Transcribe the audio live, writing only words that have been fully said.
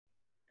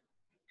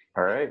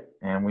All right,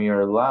 and we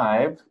are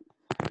live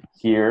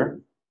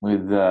here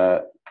with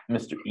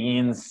Mr.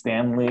 Ian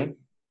Stanley,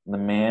 the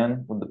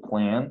man with the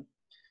plan.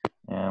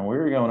 And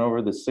we're going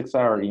over the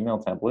 6-hour email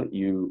template.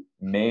 You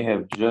may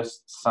have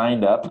just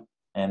signed up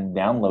and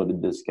downloaded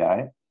this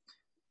guy.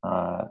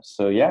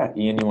 So yeah,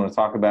 Ian, you want to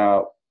talk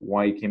about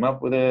why you came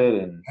up with it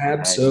and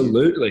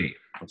Absolutely.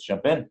 Let's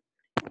jump in.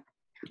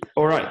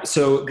 All right.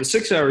 So the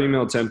 6-hour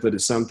email template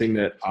is something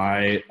that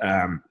I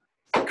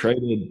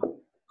created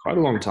quite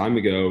a long time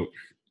ago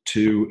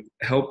to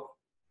help,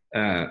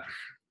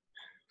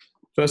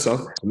 first off,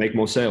 to make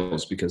more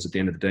sales, because at the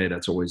end of the day,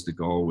 that's always the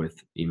goal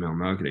with email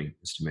marketing,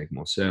 is to make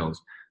more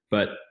sales.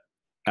 But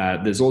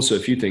there's also a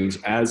few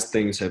things, as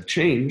things have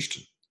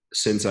changed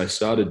since I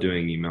started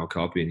doing email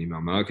copy and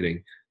email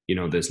marketing.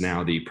 There's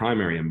now the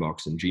primary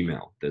inbox in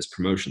Gmail. There's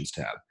promotions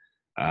tab.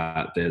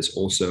 There's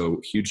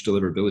also huge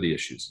deliverability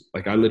issues.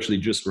 Like, I literally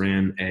just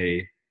ran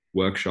an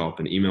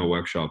email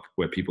workshop,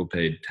 where people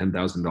paid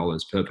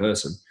 $10,000 per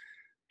person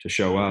to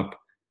show up.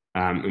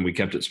 And we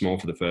kept it small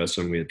for the first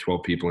one. We had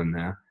 12 people in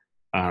there.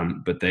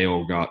 But they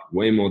all got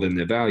way more than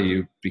their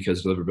value,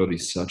 because deliverability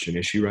is such an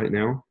issue right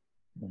now.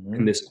 Mm-hmm.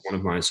 And this is one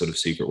of my sort of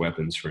secret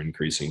weapons for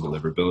increasing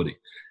deliverability,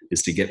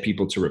 is to get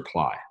people to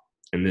reply.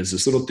 And there's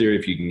this little theory: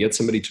 if you can get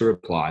somebody to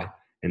reply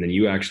and then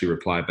you actually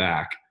reply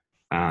back,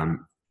 and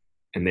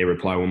they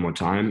reply one more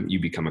time, you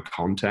become a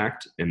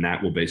contact, and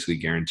that will basically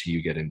guarantee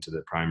you get into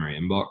the primary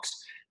inbox.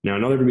 Now,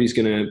 not everybody's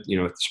going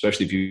to,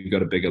 especially if you've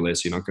got a bigger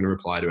list, you're not going to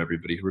reply to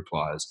everybody who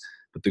replies.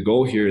 But the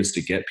goal here is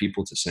to get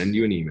people to send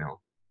you an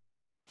email,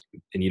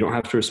 and you don't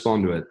have to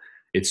respond to it.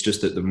 It's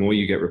just that the more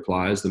you get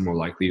replies, the more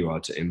likely you are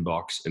to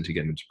inbox and to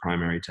get into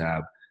primary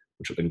tab,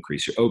 which will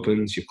increase your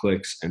opens, your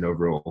clicks, and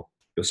overall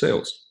your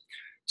sales.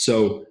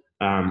 So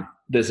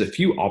there's a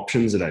few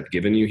options that I've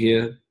given you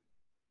here.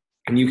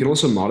 And you can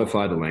also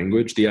modify the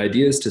language. The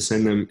idea is to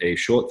send them a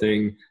short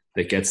thing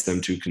that gets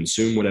them to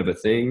consume whatever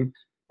thing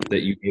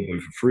that you gave them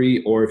for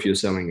free. Or if you're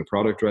selling a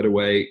product right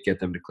away, get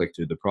them to click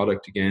through the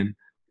product again.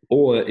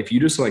 Or if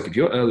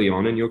you're early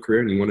on in your career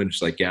and you want to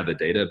just gather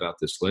data about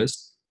this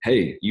list,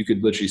 hey, you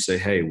could literally say,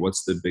 hey,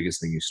 what's the biggest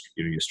thing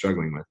you're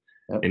struggling with?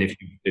 Yep. And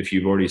if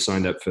you've already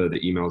signed up for the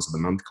emails of the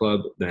month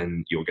club,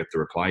 then you'll get the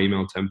reply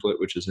email template,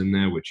 which is in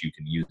there, which you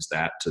can use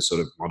that to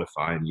sort of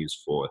modify and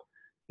use for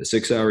the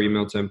 6-hour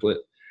email template.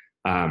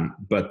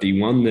 But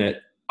the one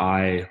that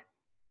I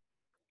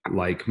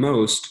like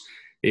most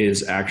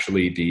is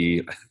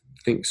actually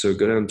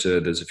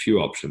there's a few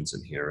options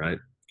in here, right?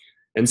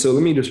 And so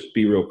let me just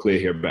be real clear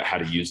here about how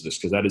to use this,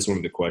 because that is one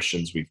of the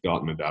questions we've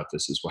gotten about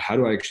this is, well, how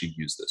do I actually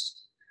use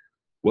this?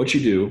 What you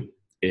do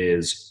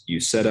is you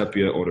set up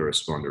your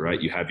autoresponder,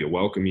 right? You have your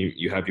welcome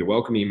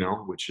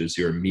email, which is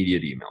your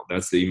immediate email.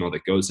 That's the email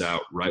that goes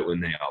out right when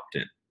they opt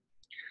in.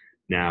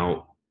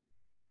 Now,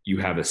 you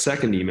have a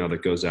second email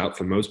that goes out.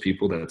 For most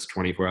people, that's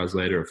 24 hours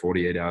later or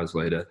 48 hours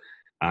later.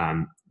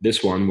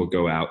 This one will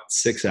go out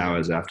 6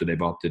 hours after they've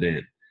opted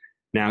in.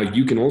 Now,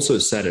 you can also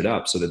set it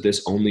up so that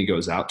this only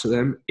goes out to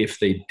them if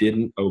they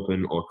didn't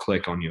open or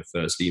click on your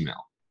first email.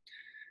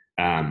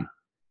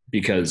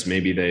 Because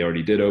maybe they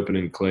already did open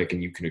and click,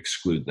 and you can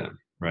exclude them,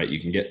 right? You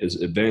can get as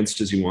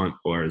advanced as you want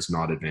or as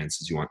not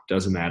advanced as you want.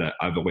 Doesn't matter.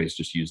 I've always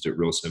just used it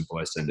real simple.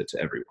 I send it to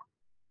everyone.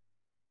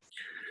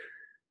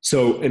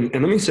 So, and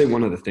let me say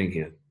one other thing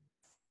here.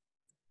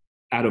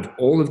 Out of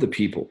all of the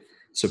people,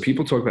 so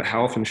people talk about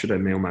how often should I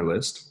mail my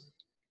list?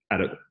 Out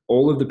of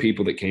all of the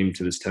people that came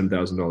to this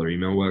 $10,000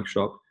 email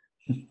workshop,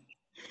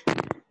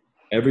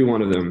 every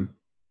one of them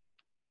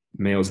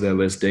mails their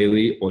list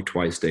daily or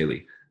twice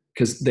daily,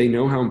 because they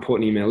know how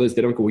important email is.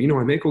 They don't go, well,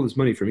 I make all this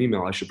money from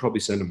email, I should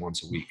probably send them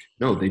once a week.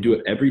 No, they do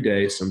it every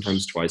day,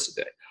 sometimes twice a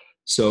day.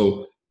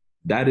 So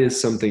that is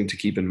something to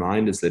keep in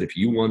mind, is that if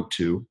you want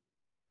to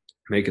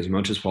make as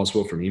much as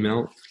possible from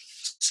email,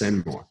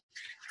 send more.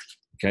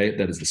 Okay,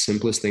 that is the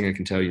simplest thing I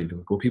can tell you.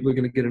 Like, well, people are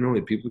going to get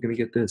annoyed. People are going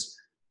to get this.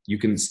 You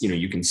can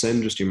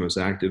send just your most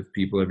active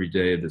people every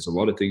day. There's a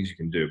lot of things you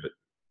can do, but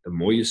the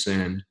more you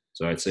send,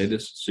 so I'd say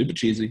this super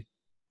cheesy,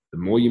 the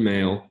more you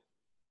mail,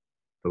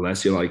 the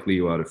less you're likely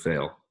you are to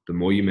fail. The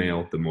more you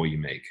mail, the more you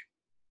make.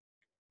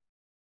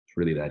 It's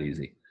really that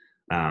easy.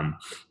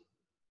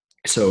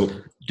 So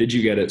did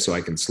you get it? So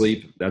I can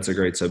sleep. That's a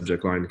great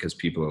subject line, because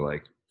people are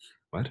like,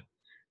 what?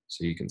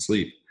 So you can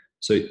sleep.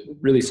 So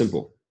really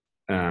simple.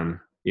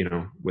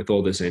 With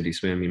all this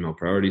anti-spam email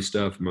priority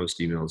stuff, most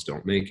emails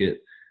don't make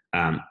it.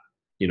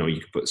 You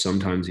can put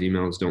sometimes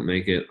emails don't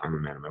make it. I'm a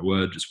man of my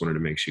word. Just wanted to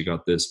make sure you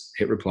got this.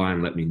 Hit reply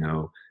and let me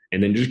know.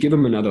 And then just give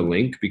them another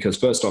link, because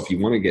first off, you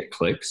want to get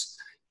clicks.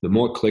 The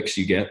more clicks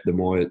you get, the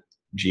more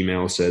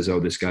Gmail says, oh,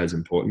 this guy's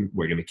important.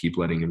 We're going to keep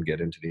letting him get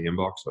into the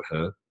inbox, or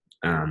her.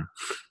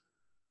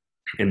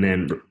 And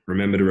then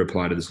remember to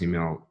reply to this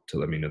email to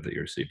let me know that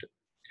you received it.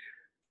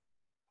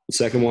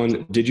 Second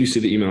one, did you see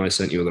the email I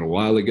sent you a little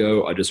while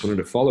ago? I just wanted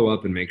to follow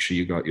up and make sure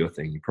you got your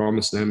thing. You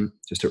promised them.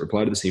 Just hit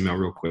reply to this email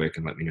real quick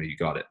and let me know you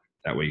got it.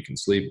 That way you can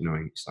sleep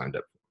knowing you signed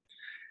up.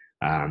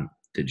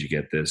 Did you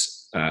get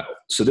this?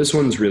 So this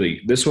one's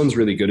really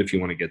good if you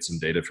want to get some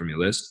data from your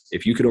list.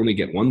 If you could only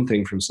get one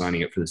thing from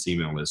signing up for this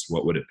email list,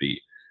 what would it be?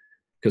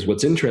 Because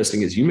what's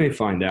interesting is you may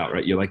find out,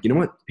 right? You're like, you know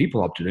what?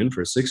 People opted in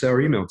for a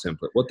 6-hour email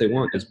template. What they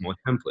want is more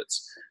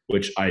templates,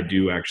 which I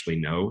do actually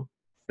know.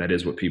 That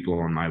is what people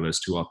on my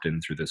list who opt in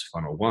through this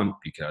funnel want,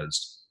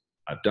 because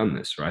I've done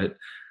this, right?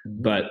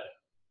 But,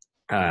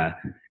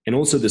 and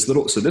also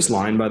this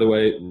line, by the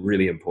way,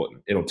 really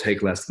important. It'll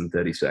take less than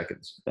 30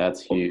 seconds.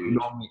 That's huge.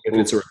 If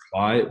it's a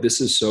reply, this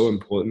is so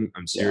important.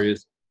 I'm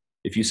serious.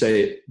 If you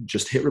say,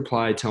 just hit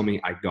reply, tell me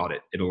I got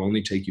it. It'll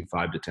only take you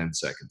 5 to 10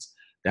 seconds.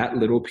 That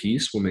little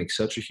piece will make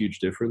such a huge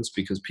difference,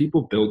 because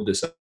people build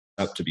this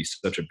up to be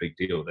such a big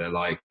deal. They're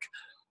like,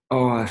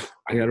 oh,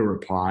 I got to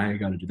reply. I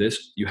got to do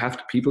this. You have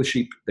to, people are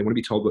sheep. They want to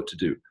be told what to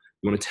do.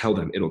 You want to tell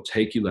them it'll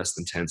take you less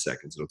than 10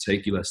 seconds. It'll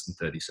take you less than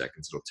 30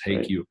 seconds. It'll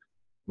take you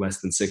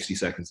less than 60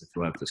 seconds to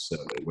fill out this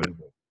survey,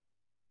 whatever.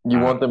 You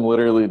want them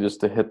literally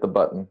just to hit the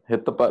button,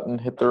 hit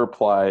the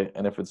reply.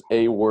 And if it's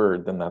a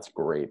word, then that's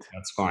great.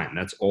 That's fine.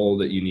 That's all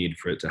that you need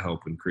for it to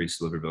help increase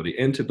deliverability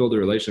and to build a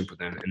relationship with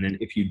them. And then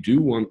if you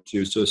do want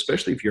to, so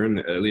especially if you're in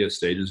the earlier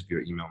stages of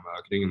your email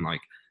marketing, and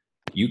like,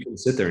 you can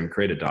sit there and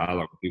create a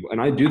dialogue with people.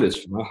 And I do this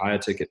for my higher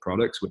ticket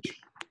products, which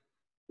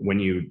when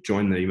you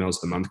join the Emails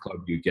of the Month Club,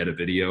 you get a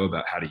video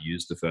about how to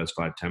use the first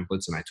 5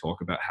 templates. And I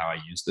talk about how I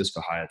use this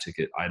for higher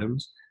ticket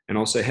items. And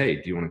I'll say, hey,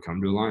 do you want to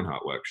come to a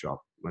Lionheart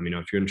workshop? Let me know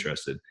if you're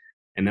interested.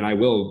 And then I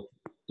will,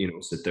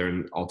 sit there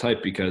and I'll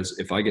type, because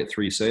if I get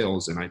 3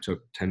 sales and I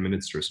took 10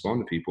 minutes to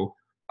respond to people,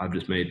 I've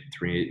just made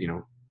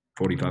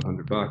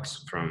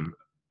 $4,500 from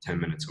 10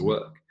 minutes of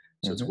work.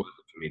 So it's worth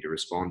it for me to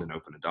respond and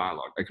open a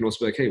dialogue. I can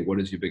also be like, hey, what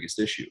is your biggest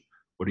issue?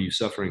 What are you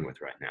suffering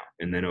with right now?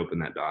 And then open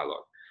that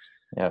dialogue.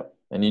 Yeah.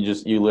 And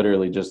you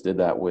literally just did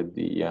that with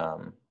the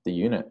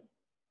unit.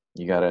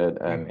 You got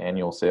an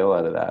annual sale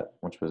out of that,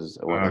 which was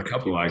a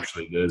couple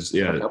actually. There's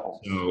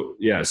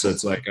so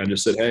it's like I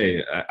just said,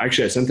 hey,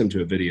 actually I sent them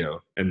to a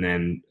video, and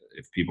then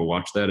if people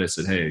watch that, I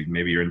said, hey,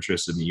 maybe you're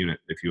interested in the unit.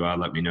 If you are,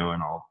 let me know,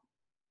 and I'll,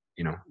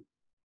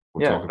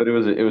 we'll talk. But it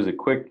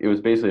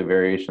was basically a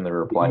variation of the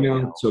reply.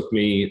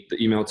 The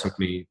email took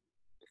me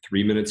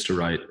 3 minutes to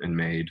write and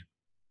made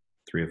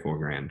 $3 or $4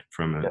 grand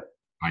from a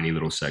tiny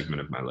little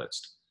segment of my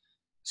list.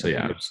 So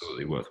yeah,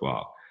 absolutely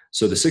worthwhile.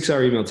 So the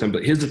 6-hour email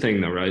template. Here's the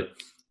thing, though, right?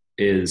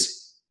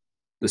 Is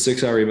the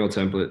 6-hour email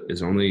template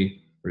is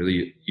only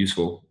really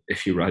useful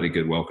if you write a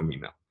good welcome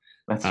email.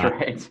 That's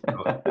right.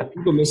 If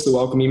people miss the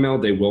welcome email,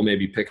 they will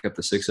maybe pick up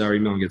the 6-hour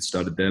email and get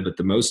started there. But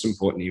the most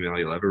important email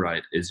you'll ever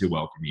write is your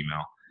welcome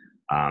email.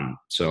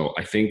 So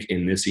I think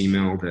in this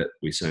email that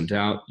we sent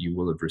out, you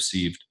will have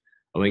received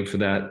a link for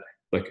that.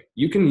 Like,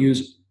 you can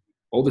use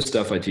all the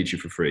stuff I teach you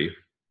for free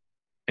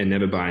and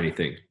never buy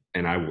anything,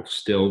 and I will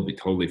still be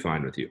totally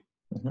fine with you.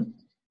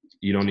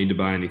 You don't need to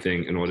buy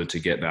anything in order to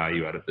get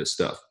value out of this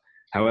stuff.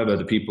 However,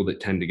 the people that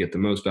tend to get the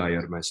most value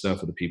out of my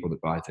stuff are the people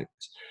that buy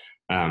things,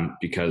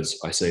 because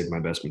I save my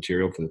best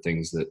material for the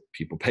things that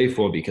people pay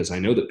for, because I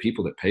know that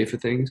people that pay for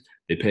things,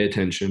 they pay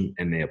attention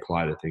and they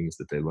apply the things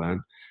that they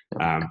learn.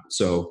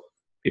 So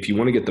if you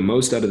want to get the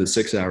most out of the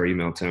 6-hour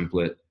email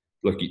template,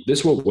 look,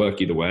 this won't work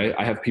either way.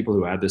 I have people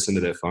who add this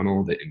into their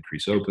funnel, they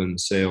increase open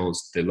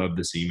sales, they love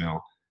this email.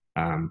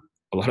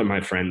 A lot of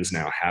my friends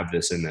now have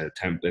this in their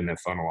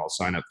funnel. I'll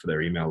sign up for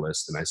their email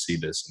list and I see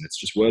this, and it's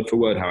just word for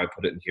word how I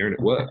put it in here, and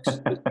it works.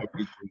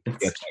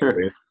 It's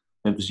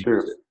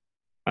true.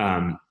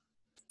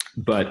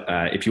 But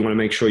if you want to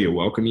make sure your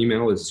welcome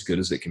email is as good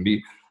as it can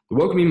be, the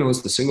welcome email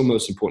is the single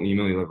most important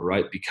email you'll ever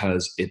write,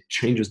 because it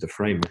changes the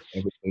frame of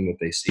everything that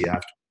they see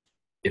after.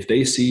 If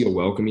they see a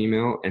welcome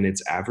email and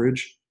it's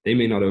average, they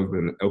may not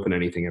open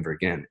anything ever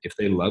again. If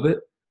they love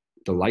it,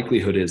 the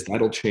likelihood is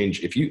that'll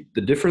change.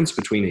 The difference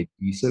between a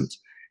decent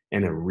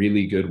and a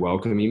really good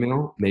welcome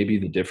email may be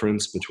the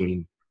difference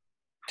between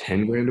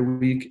 10 grand a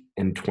week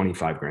and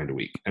 25 grand a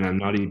week. And I'm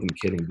not even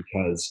kidding,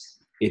 because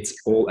it's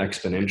all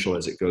exponential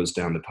as it goes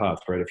down the path,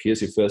 right? If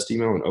here's your first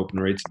email and open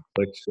rates and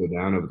clicks go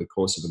down over the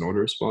course of an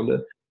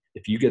autoresponder,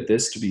 if you get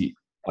this to be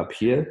up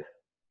here,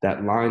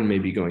 that line may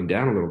be going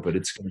down a little bit.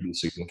 It's going to be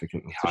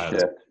significantly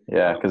higher.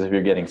 Yeah, because if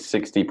you're getting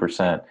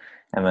 60%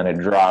 and then it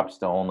drops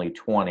to only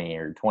 20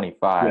 or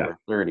 25 or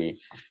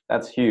 30,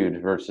 that's huge,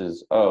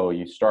 versus,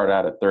 you start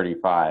out at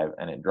 35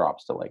 and it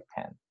drops to like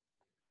 10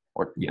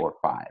 or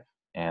 5.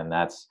 And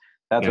that's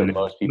what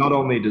most people. Not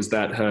only does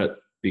that hurt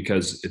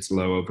because it's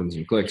low opens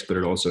and clicks, but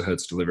it also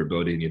hurts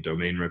deliverability and your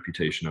domain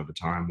reputation over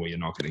time, where you're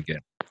not going to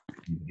get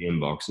the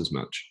inbox as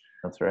much.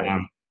 That's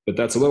right. But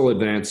that's a little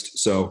advanced.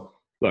 So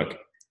look,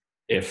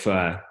 if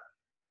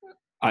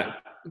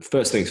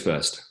first things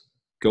first,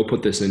 go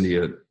put this into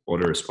your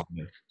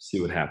autoresponder,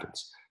 see what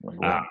happens.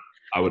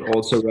 I would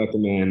also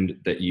recommend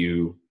that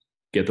you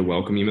get the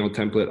welcome email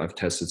template. I've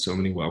tested so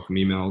many welcome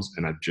emails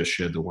and I've just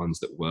shared the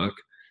ones that work.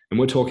 And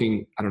we're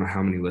talking, I don't know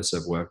how many lists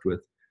I've worked with,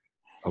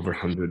 over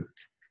 100.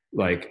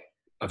 Like,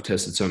 I've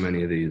tested so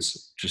many of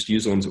these. Just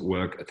use the ones that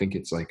work. I think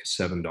it's like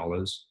 $7,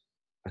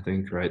 I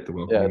think, right? The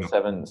welcome email.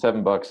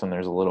 $7 and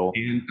there's a little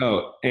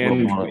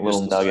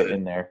little nugget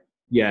in there.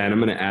 Yeah, and I'm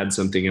going to add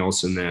something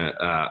else in there,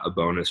 a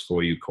bonus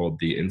for you called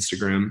the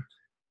Instagram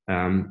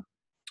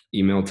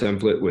email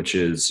template, which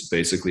is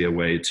basically a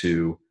way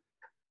to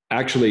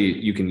actually,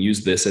 you can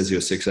use this as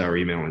your 6-hour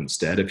email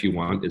instead if you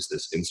want, is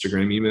this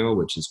Instagram email,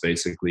 which is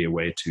basically a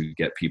way to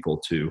get people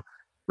to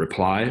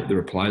reply. The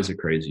replies are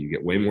crazy. You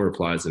get way more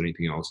replies than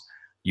anything else.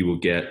 You will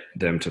get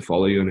them to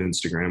follow you on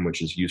Instagram,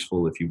 which is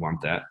useful if you want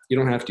that. You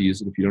don't have to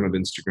use it if you don't have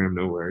Instagram,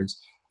 no worries.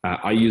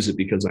 I use it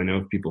because I know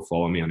if people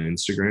follow me on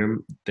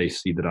Instagram, they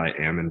see that I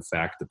am in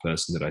fact the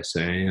person that I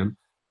say I am,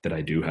 that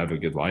I do have a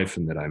good life,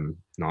 and that I'm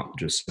not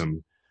just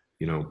some,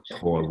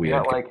 poor weird.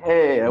 Not like,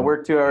 hey, I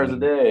work 2 hours a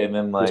day, and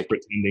then just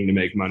pretending to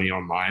make money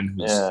online.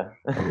 Yeah.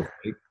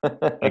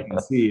 I can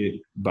see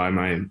it by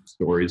my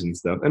stories and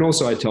stuff, and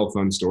also I tell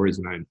fun stories,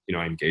 and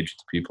I engage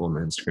with people on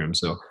Instagram.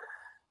 So,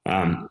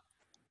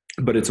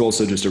 but it's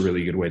also just a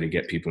really good way to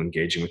get people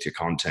engaging with your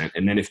content.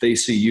 And then if they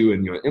see you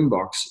in your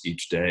inbox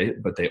each day,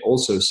 but they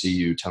also see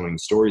you telling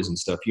stories and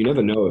stuff, you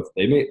never know if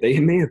they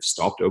may have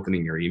stopped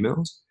opening your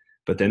emails,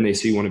 but then they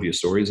see one of your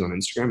stories on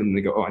Instagram and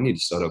they go, oh, I need to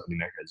start opening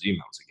that guy's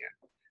emails again.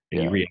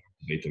 And you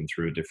reactivate them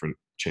through a different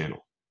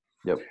channel.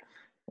 Yep.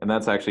 And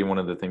that's actually one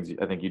of the things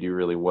I think you do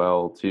really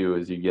well too,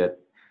 is you get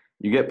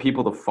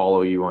people to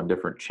follow you on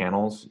different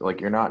channels.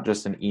 Like, you're not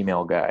just an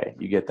email guy.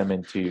 You get them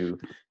into,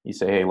 you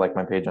say, hey, like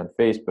my page on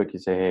Facebook. You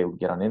say, hey,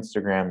 get on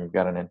Instagram. You've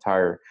got an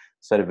entire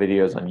set of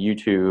videos on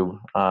YouTube.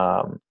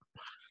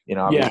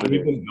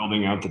 We've been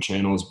building out the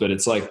channels, but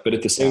it's like, but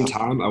at the same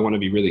time, I want to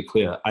be really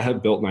clear. I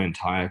have built my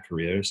entire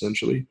career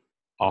essentially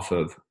off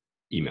of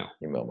email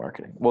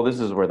marketing. Well, this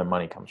is where the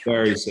money comes from.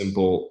 Very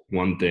simple.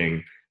 One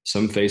thing,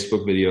 some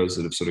Facebook videos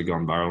that have sort of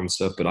gone viral and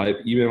stuff, but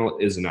email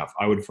is enough.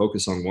 I would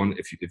focus on one.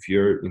 If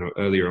you're,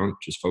 earlier on,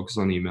 just focus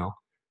on email.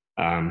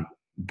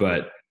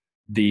 But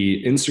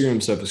the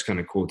Instagram stuff is kind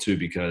of cool too,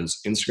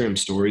 because Instagram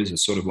stories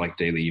is sort of like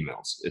daily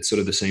emails. It's sort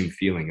of the same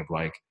feeling of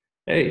like,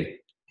 hey,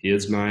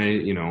 here's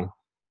my,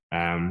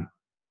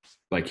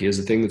 like, here's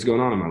the thing that's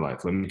going on in my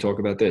life. Let me talk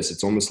about this.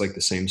 It's almost like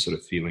the same sort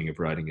of feeling of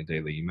writing a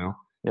daily email.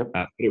 Yep.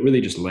 But it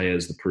really just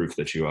layers the proof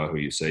that you are who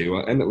you say you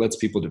are, and it lets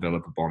people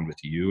develop a bond with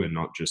you and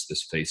not just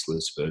this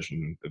faceless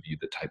version of you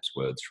that types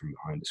words from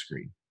behind a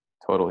screen.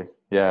 Totally.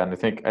 Yeah. And I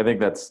think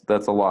that's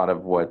a lot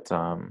of what,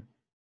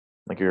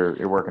 like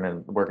you're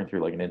working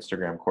through like an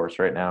Instagram course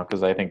right now.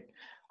 Cause I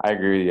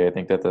agree with you. I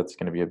think that's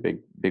going to be a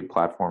big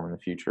platform in the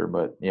future,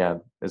 but yeah,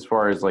 as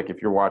far as like,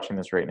 if you're watching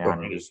this right now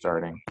and you're just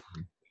starting.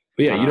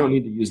 But yeah, you don't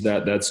need to use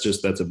that. That's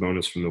a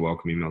bonus from the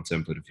welcome email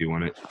template if you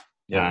want it.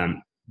 Yeah.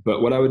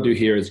 But what I would do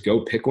here is go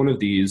pick one of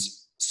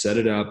these, set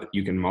it up.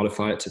 You can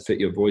modify it to fit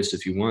your voice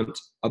if you want.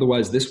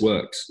 Otherwise, this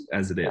works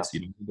as it is. You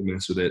don't need to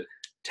mess with it.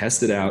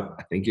 Test it out.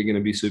 I think you're going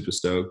to be super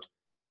stoked.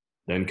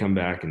 Then come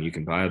back and you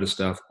can buy other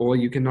stuff, or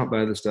you can not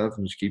buy the stuff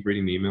and just keep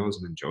reading the emails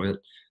and enjoy it,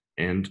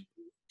 and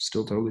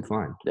still totally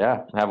fine.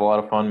 Yeah, have a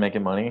lot of fun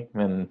making money,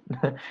 and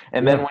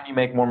then when you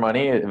make more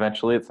money,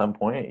 eventually at some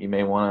point, you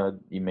may want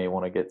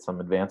to get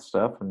some advanced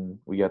stuff, and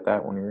we got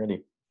that when you're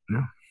ready.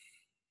 Yeah.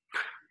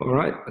 All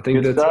right. I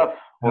think good that's stuff.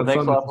 Well,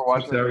 thanks a lot for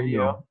watching the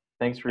video.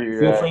 Thanks for your.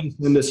 Feel free to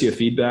send us your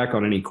feedback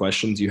on any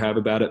questions you have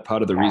about it.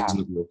 Part of the reason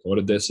that we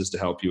recorded this is to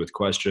help you with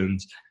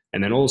questions.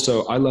 And then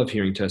also, I love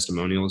hearing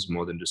testimonials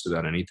more than just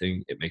about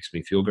anything. It makes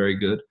me feel very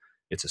good.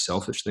 It's a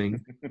selfish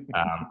thing.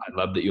 I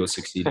love that you're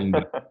succeeding.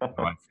 But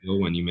how I feel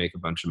when you make a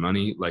bunch of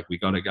money. Like, we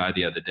got a guy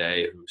the other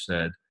day who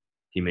said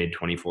he made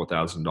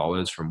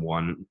 $24,000 from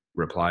one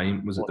reply.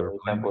 Was it the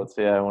reply? Templates?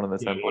 Yeah, one of the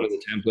templates. One of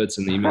the templates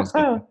and the emails.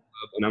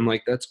 And I'm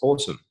like, that's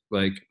awesome.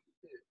 Like,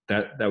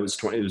 that was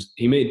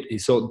he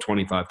sold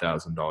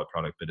 $25,000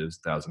 product, but it was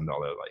 $1,000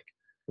 like.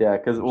 Yeah,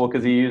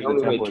 because he used the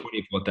template.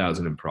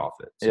 24,000 in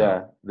profit. So.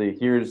 Yeah, the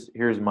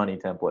here's money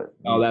template.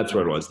 Oh, that's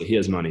what it was. The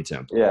here's money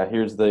template. Yeah,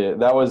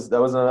 that was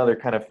another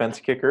kind of fence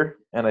kicker,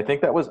 and I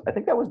think that was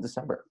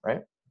December,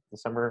 right?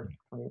 December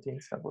 2018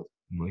 template.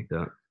 Like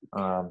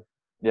that.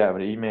 Yeah,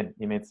 but he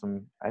made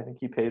some. I think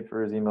he paid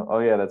for his email. Oh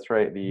yeah, that's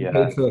right. He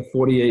paid for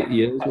 48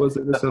 years. Was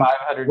it the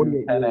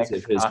 510x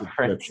of his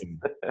subscription?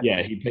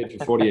 Yeah, he paid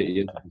for 48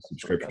 years of his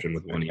subscription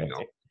with one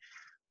email.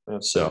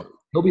 So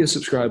he'll be a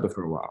subscriber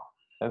for a while.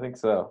 I think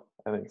so.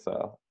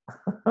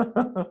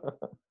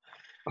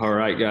 All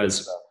right,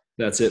 guys.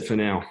 That's it for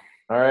now.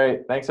 All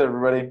right. Thanks,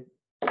 everybody.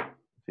 See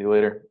you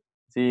later.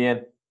 See you,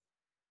 Ian.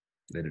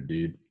 Later,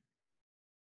 dude.